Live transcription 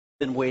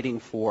Been waiting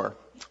for.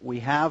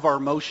 We have our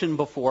motion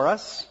before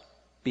us.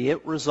 Be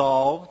it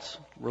resolved,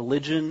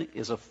 religion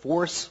is a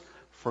force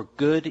for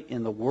good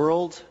in the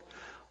world.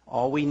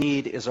 All we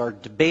need is our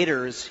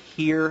debaters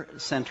here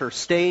center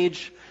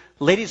stage.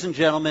 Ladies and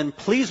gentlemen,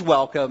 please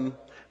welcome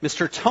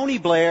Mr. Tony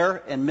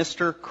Blair and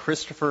Mr.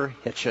 Christopher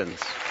Hitchens.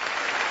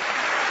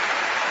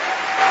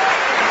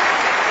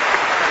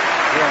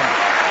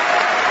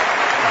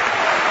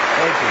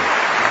 Thank you.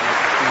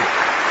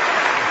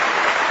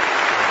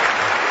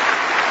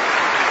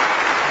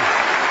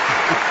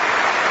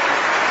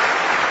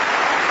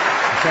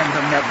 Haven't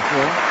done that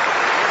before.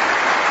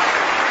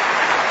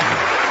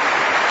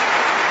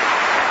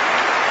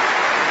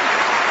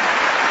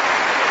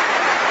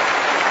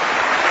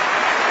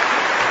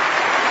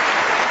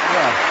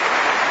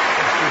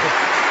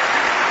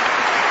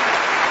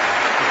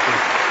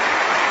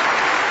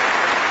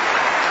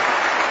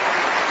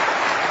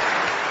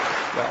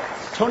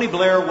 Tony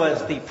Blair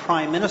was the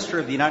Prime Minister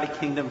of the United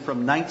Kingdom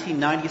from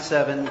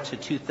 1997 to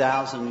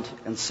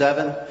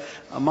 2007.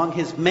 Among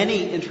his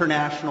many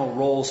international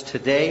roles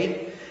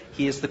today,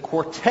 he is the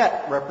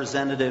Quartet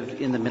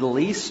representative in the Middle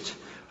East,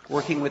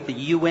 working with the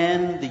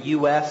UN, the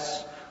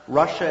US,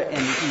 Russia,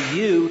 and the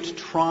EU to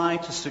try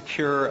to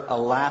secure a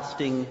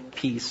lasting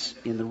peace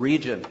in the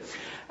region.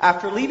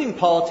 After leaving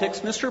politics,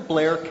 Mr.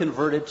 Blair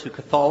converted to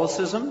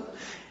Catholicism,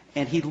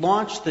 and he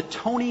launched the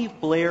Tony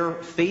Blair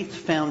Faith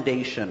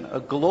Foundation, a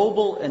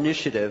global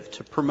initiative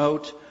to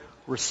promote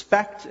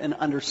respect and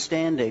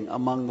understanding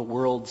among the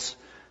world's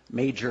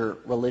major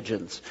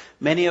religions.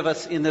 Many of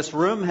us in this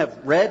room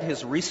have read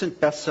his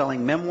recent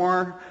best-selling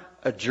memoir,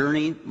 A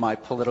Journey, My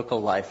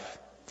Political Life.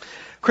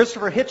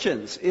 Christopher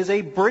Hitchens is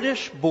a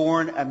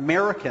British-born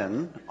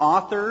American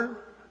author,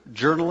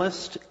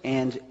 journalist,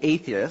 and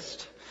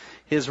atheist.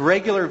 His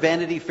regular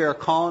Vanity Fair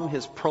column,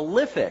 his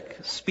prolific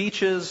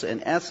speeches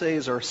and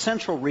essays are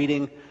essential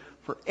reading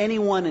for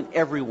anyone and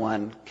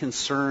everyone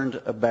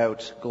concerned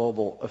about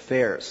global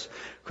affairs.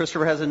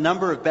 Christopher has a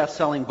number of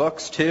best-selling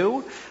books,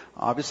 too.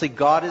 Obviously,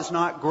 God is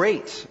Not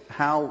Great,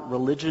 How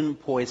Religion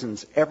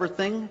Poisons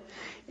Everything,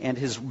 and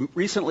his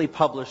recently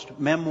published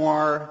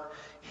memoir,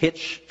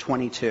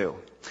 Hitch-22.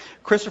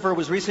 Christopher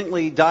was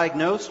recently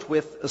diagnosed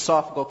with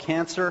esophageal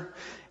cancer,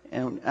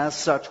 and as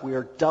such, we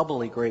are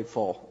doubly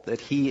grateful that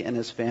he and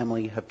his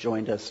family have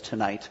joined us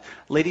tonight.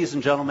 Ladies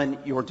and gentlemen,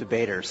 your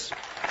debaters.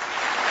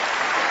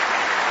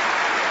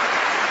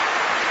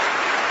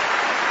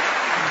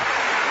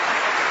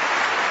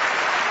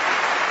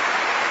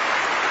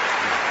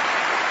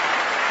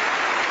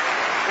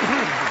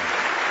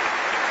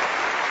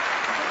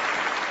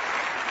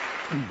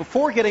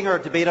 Before getting our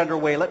debate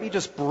underway, let me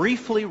just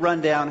briefly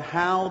run down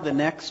how the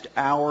next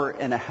hour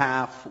and a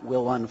half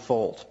will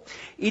unfold.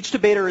 Each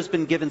debater has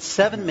been given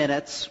 7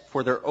 minutes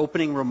for their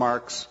opening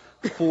remarks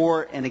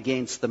for and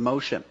against the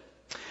motion.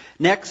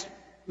 Next,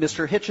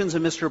 Mr. Hitchens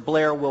and Mr.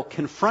 Blair will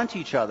confront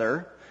each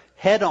other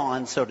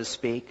head-on, so to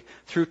speak,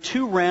 through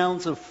 2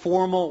 rounds of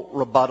formal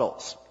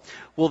rebuttals.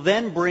 We'll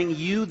then bring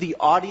you, the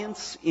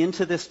audience,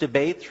 into this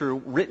debate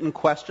through written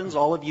questions.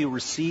 All of you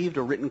received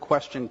a written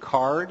question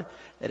card.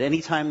 At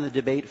any time in the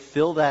debate,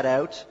 fill that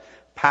out,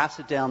 pass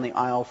it down the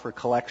aisle for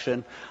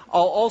collection.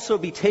 I'll also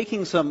be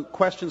taking some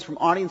questions from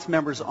audience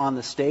members on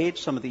the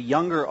stage, some of the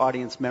younger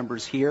audience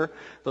members here.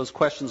 Those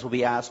questions will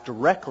be asked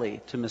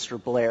directly to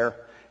Mr. Blair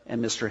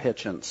and Mr.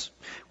 Hitchens.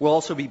 We'll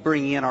also be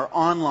bringing in our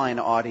online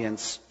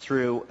audience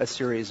through a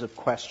series of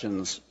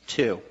questions,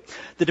 too.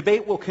 The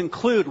debate will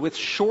conclude with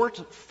short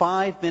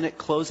 5-minute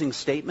closing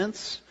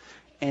statements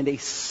and a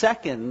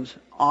second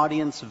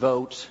audience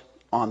vote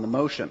on the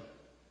motion.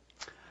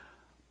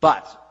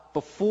 But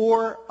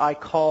before I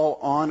call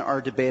on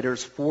our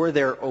debaters for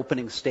their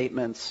opening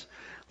statements,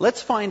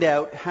 let's find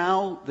out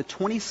how the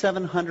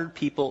 2,700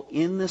 people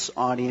in this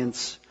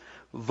audience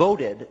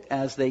voted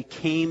as they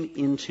came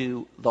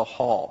into the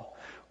hall.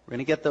 We're going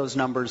to get those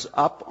numbers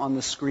up on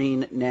the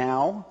screen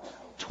now.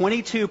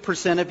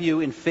 22% of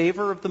you in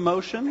favor of the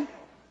motion,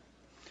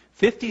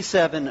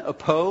 57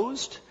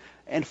 opposed,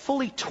 and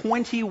fully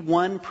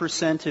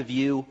 21% of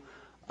you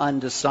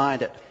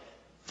undecided.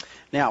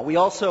 Now, we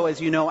also, as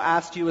you know,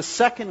 asked you a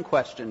second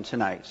question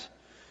tonight.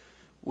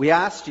 We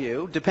asked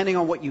you, depending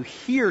on what you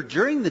hear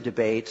during the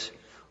debate,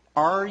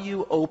 are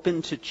you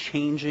open to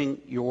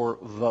changing your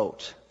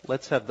vote?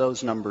 Let's have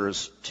those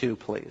numbers too,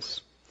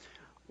 please.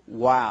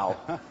 Wow.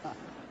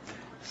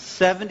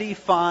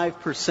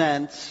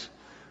 75%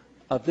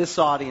 of this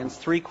audience,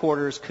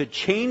 3/4, could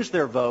change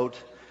their vote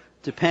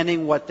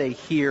depending what they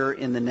hear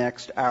in the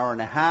next hour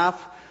and a half.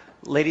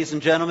 Ladies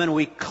and gentlemen,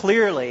 we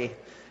clearly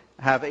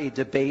have a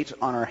debate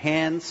on our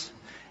hands.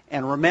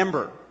 And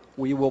remember,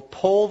 we will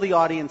poll the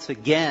audience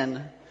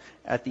again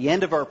at the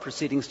end of our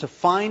proceedings to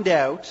find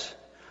out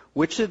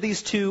which of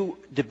these 2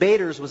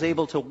 debaters was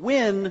able to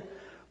win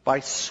by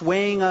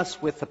swaying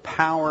us with the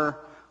power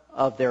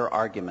of their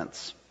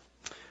arguments.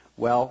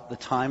 Well, the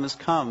time has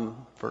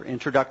come for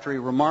introductory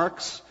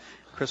remarks.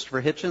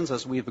 Christopher Hitchens,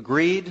 as we've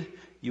agreed,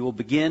 you will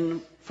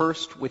begin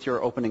first with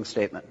your opening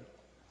statement.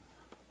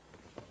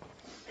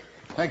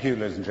 Thank you,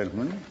 ladies and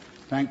gentlemen.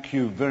 Thank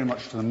you very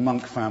much to the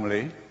Munk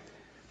family,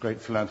 great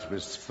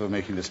philanthropists, for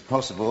making this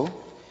possible.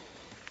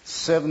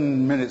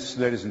 7 minutes,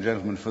 ladies and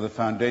gentlemen, for the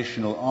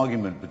foundational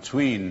argument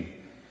between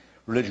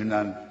religion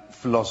and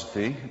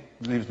philosophy.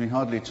 It leaves me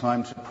hardly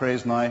time to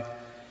praise my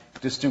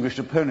distinguished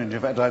opponent. In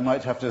fact, I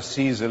might have to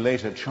seize a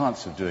later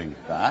chance of doing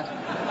that.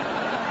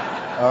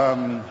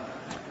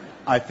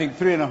 I think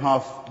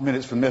 3.5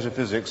 minutes for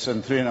metaphysics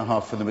and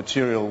 3.5 for the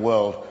material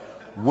world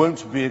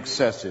won't be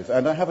excessive.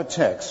 And I have a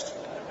text.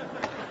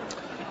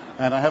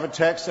 And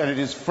it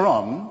is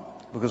from,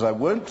 because I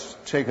won't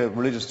take a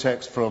religious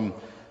text from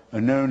a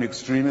known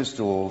extremist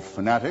or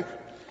fanatic,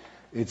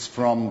 it's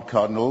from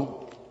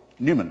Cardinal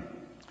Newman.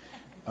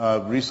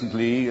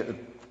 Recently,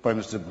 Prime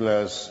Minister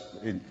Blair's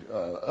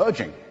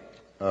urging,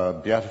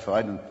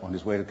 beatified and on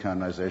his way to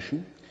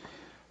canonization,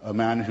 a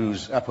man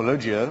whose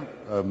apologia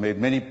made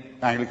many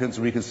Anglicans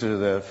reconsider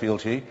their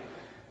fealty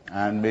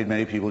and made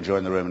many people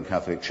join the Roman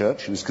Catholic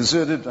Church, and is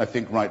considered, I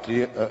think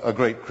rightly, a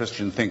great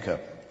Christian thinker.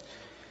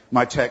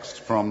 My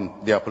text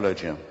from the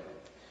Apologia.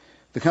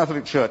 The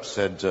Catholic Church,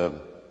 said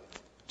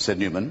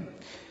Newman,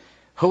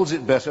 holds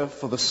it better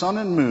for the sun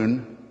and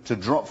moon to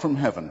drop from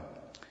heaven,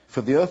 for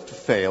the earth to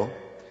fail,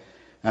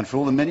 and for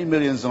all the many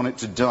millions on it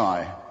to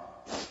die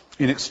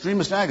in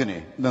extremest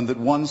agony, than that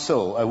one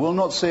soul, I will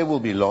not say will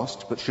be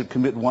lost, but should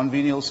commit one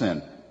venial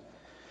sin,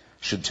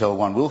 should tell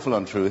one willful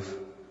untruth,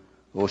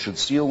 or should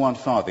steal one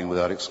farthing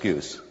without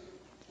excuse.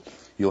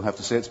 You'll have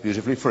to say it's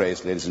beautifully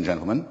phrased, ladies and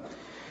gentlemen.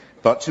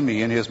 But to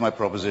me, and here's my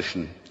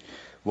proposition,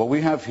 what we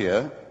have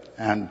here,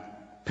 and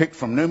picked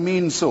from no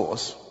mean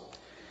source,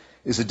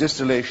 is a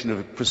distillation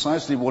of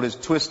precisely what is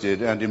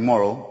twisted and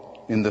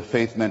immoral in the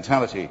faith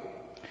mentality.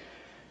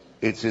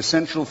 Its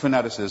essential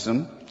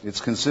fanaticism, its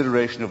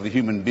consideration of the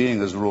human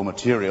being as raw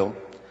material,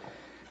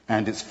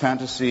 and its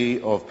fantasy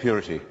of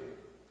purity.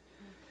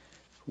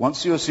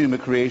 Once you assume a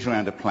creator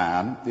and a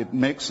plan, it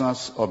makes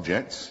us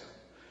objects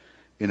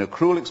in a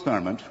cruel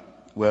experiment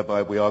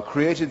whereby we are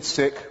created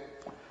sick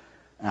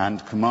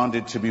and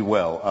commanded to be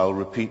well. I'll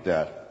repeat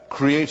that.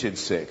 Created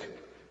sick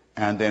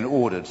and then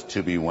ordered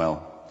to be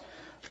well.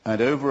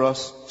 And over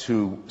us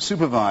to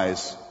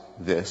supervise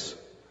this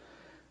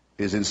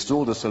is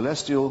installed a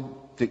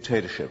celestial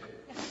dictatorship,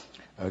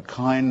 a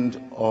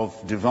kind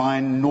of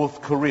divine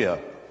North Korea.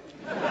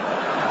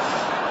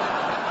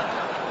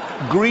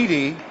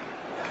 Greedy,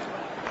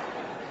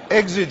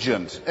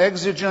 exigent,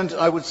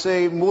 I would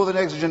say more than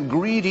exigent,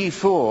 greedy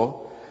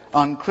for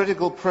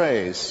uncritical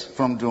praise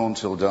from dawn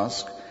till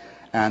dusk,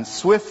 and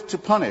swift to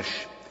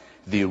punish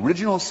the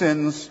original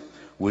sins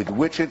with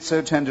which it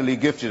so tenderly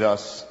gifted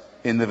us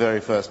in the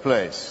very first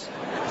place.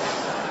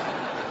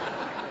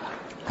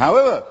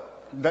 However,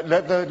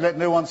 let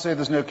no one say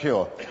there's no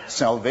cure.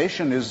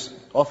 Salvation is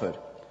offered.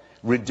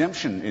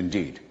 Redemption,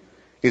 indeed,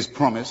 is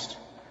promised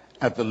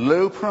at the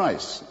low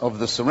price of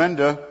the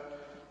surrender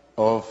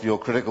of your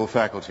critical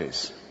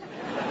faculties.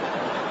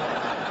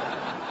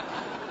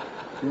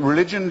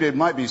 Religion, it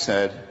might be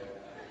said,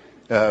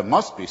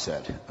 must be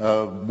said,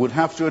 would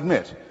have to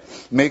admit,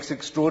 makes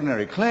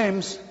extraordinary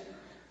claims,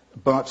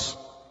 but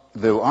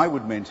though I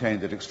would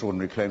maintain that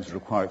extraordinary claims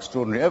require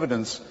extraordinary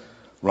evidence,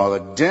 rather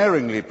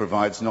daringly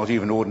provides not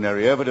even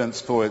ordinary evidence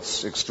for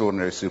its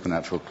extraordinary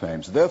supernatural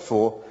claims.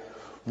 Therefore,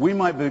 we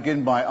might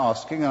begin by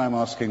asking, and I'm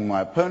asking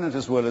my opponent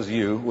as well as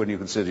you when you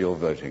consider your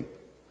voting,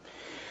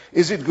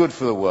 is it good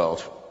for the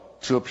world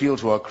to appeal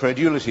to our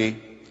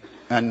credulity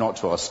and not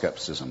to our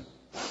skepticism?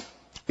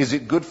 Is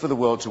it good for the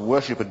world to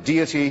worship a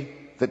deity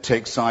that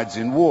takes sides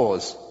in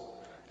wars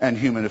and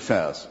human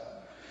affairs?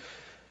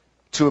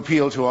 To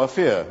appeal to our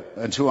fear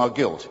and to our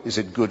guilt, is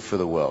it good for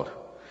the world?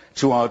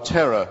 To our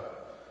terror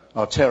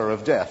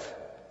of death,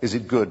 is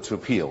it good to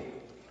appeal?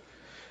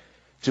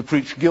 To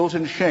preach guilt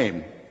and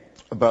shame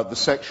about the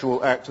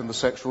sexual act and the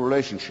sexual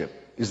relationship,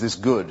 is this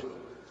good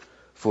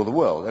for the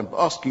world? And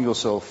asking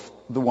yourself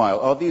the while,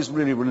 are these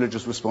really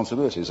religious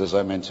responsibilities, as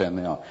I maintain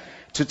they are?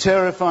 To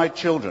terrify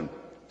children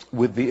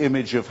with the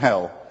image of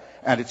hell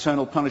and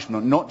eternal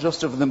punishment, not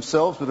just of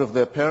themselves, but of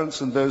their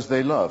parents and those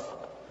they love.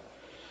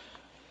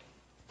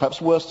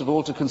 Perhaps worst of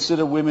all, to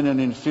consider women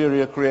an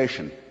inferior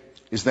creation.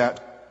 Is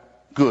that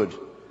good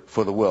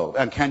for the world?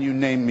 And can you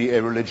name me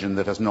a religion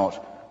that has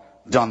not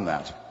done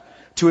that?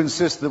 To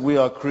insist that we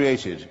are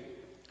created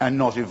and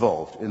not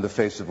evolved in the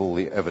face of all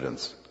the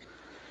evidence.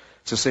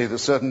 To say that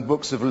certain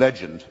books of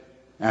legend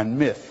and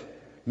myth,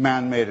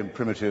 man-made and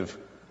primitive,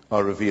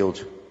 are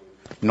revealed,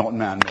 not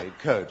man-made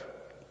code.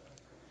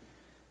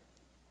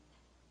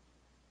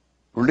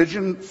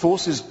 Religion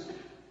forces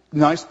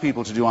nice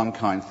people to do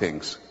unkind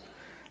things,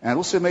 and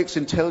also makes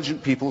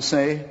intelligent people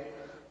say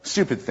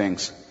stupid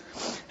things.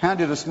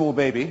 Handed a small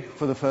baby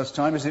for the first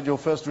time, is it your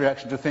first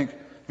reaction to think,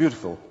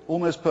 beautiful,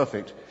 almost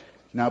perfect,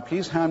 now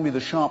please hand me the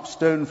sharp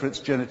stone for its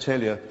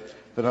genitalia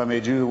that I may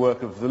do the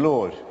work of the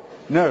Lord?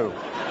 No.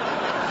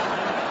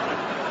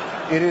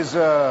 It is,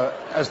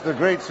 as the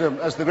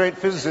great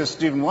physicist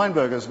Steven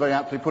Weinberger has very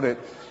aptly put it,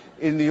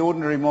 in the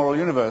ordinary moral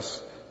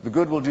universe, the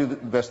good will do the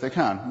best they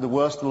can, the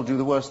worst will do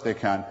the worst they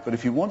can. But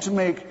if you want to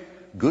make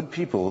good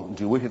people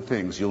do wicked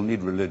things, you'll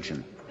need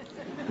religion.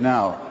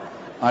 Now,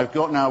 I've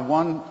got now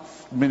 1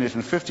 minute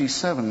and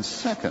 57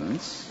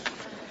 seconds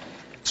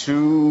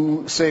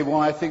to say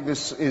why I think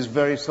this is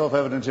very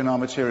self-evident in our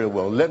material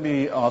world. Let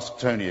me ask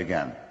Tony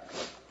again,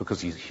 because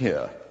he's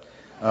here.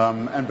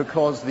 And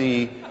because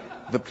the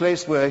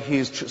place where he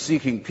is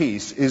seeking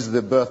peace is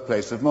the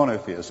birthplace of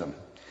monotheism.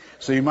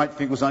 So you might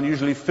think it was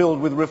unusually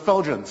filled with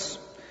refulgence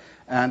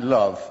and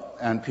love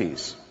and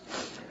peace.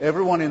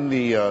 Everyone in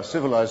the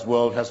civilized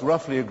world has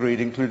roughly agreed,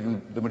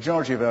 including the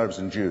majority of Arabs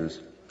and Jews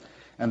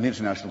and the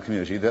international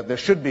community, that there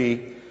should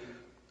be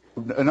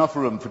enough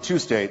room for 2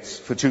 states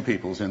for 2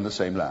 peoples in the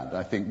same land.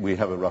 I think we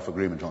have a rough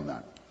agreement on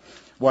that.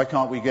 Why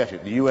can't we get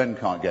it? The UN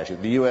can't get it.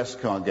 The US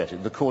can't get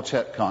it. The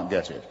Quartet can't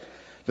get it.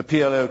 The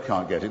PLO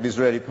can't get it. The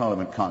Israeli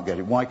Parliament can't get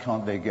it. Why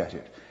can't they get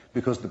it?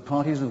 Because the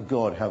parties of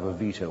God have a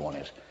veto on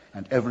it,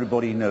 and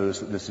everybody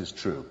knows that this is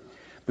true.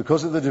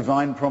 Because of the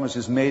divine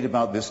promises made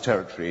about this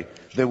territory,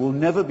 there will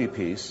never be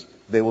peace,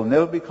 there will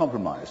never be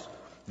compromise.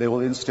 There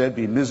will instead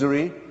be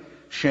misery,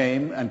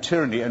 shame, and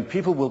tyranny, and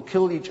people will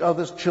kill each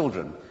other's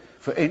children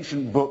for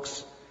ancient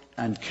books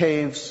and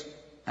caves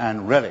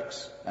and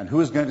relics. And who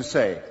is going to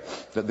say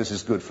that this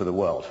is good for the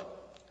world?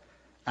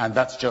 And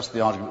that's just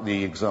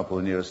the example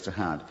nearest to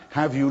hand.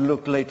 Have you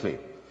looked lately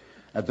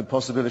at the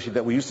possibility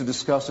that we used to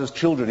discuss as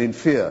children in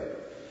fear?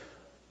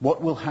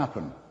 What will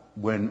happen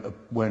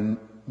when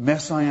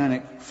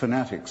messianic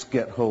fanatics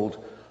get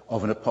hold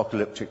of an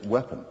apocalyptic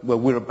weapon? Well,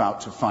 we're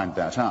about to find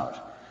that out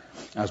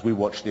as we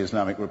watch the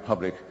Islamic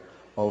Republic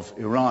of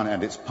Iran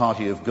and its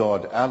party of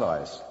God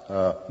allies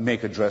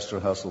make a dress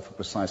rehearsal for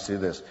precisely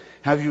this.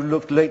 Have you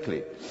looked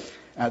lately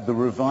at the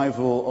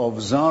revival of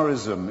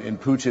Tsarism in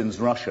Putin's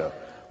Russia,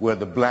 where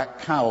the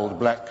black-cowled,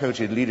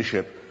 black-coated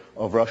leadership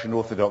of Russian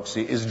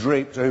Orthodoxy is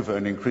draped over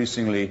an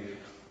increasingly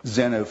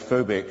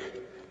xenophobic,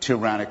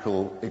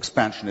 tyrannical,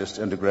 expansionist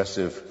and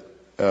aggressive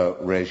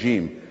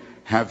regime?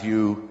 Have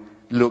you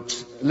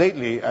looked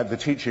lately at the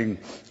teaching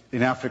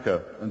in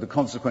Africa and the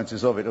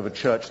consequences of it, of a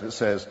church that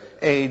says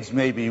AIDS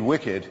may be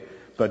wicked,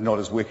 but not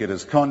as wicked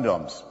as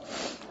condoms?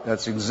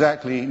 That's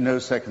exactly no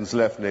seconds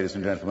left, ladies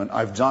and gentlemen.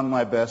 I've done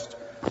my best.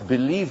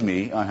 Believe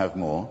me, I have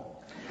more.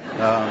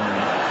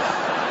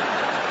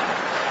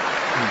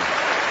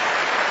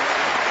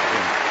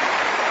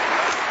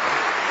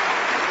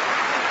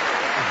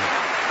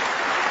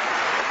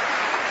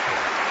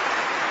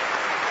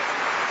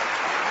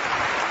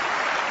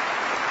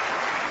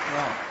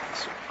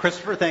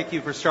 Christopher, thank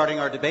you for starting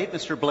our debate.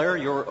 Mr. Blair,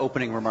 your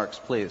opening remarks,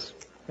 please.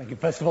 Thank you.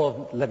 First of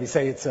all, let me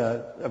say it's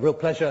a real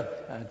pleasure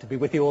to be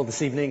with you all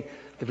this evening,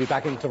 to be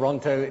back in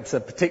Toronto. It's a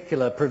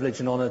particular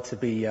privilege and honour to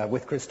be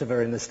with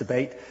Christopher in this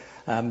debate.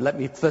 Let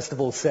me first of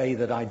all say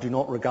that I do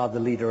not regard the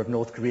leader of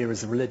North Korea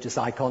as a religious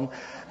icon.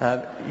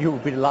 You will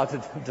be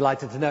delighted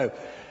to know.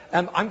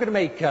 I'm going to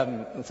make,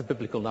 it's a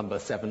biblical number,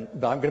 7,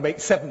 but I'm going to make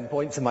 7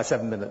 points in my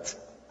 7 minutes.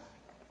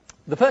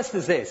 The first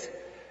is this.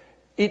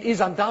 It is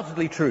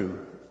undoubtedly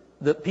true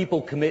that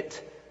people commit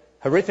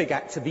horrific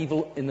acts of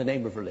evil in the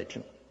name of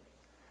religion.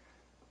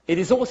 It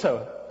is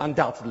also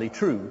undoubtedly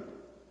true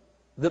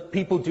that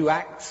people do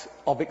acts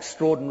of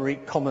extraordinary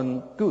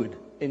common good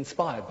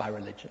inspired by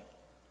religion.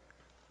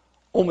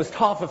 Almost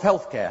half of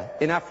healthcare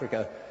in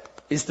Africa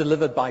is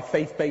delivered by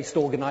faith-based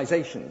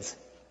organizations,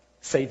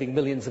 saving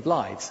millions of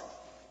lives.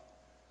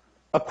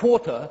 A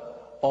quarter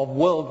of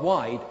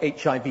worldwide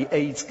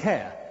HIV/AIDS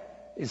care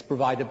is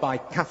provided by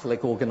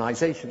Catholic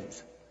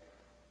organizations.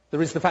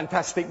 There is the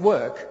fantastic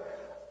work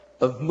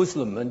of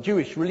Muslim and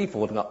Jewish relief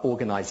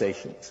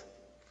organizations.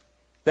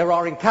 There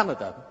are in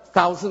Canada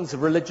thousands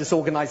of religious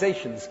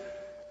organizations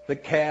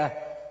that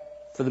care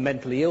for the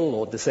mentally ill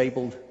or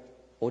disabled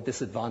or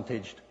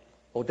disadvantaged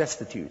or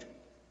destitute.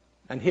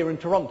 And here in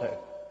Toronto,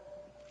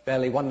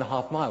 barely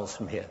 1.5 miles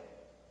from here,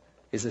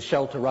 is a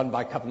shelter run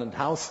by Covenant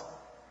House,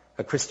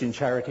 a Christian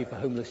charity for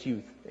homeless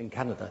youth in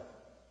Canada.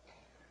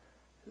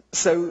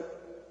 So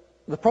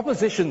the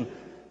proposition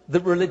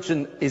that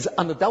religion is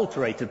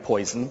unadulterated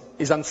poison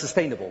is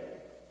unsustainable.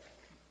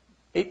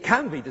 It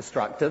can be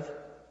destructive.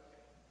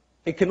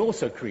 It can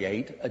also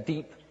create a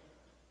deep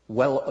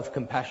well of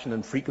compassion,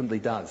 and frequently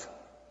does.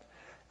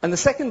 And the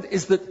second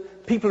is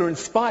that people are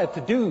inspired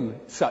to do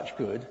such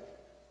good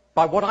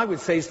by what I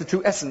would say is the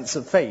true essence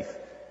of faith,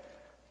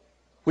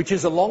 which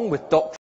is, along with doctrine,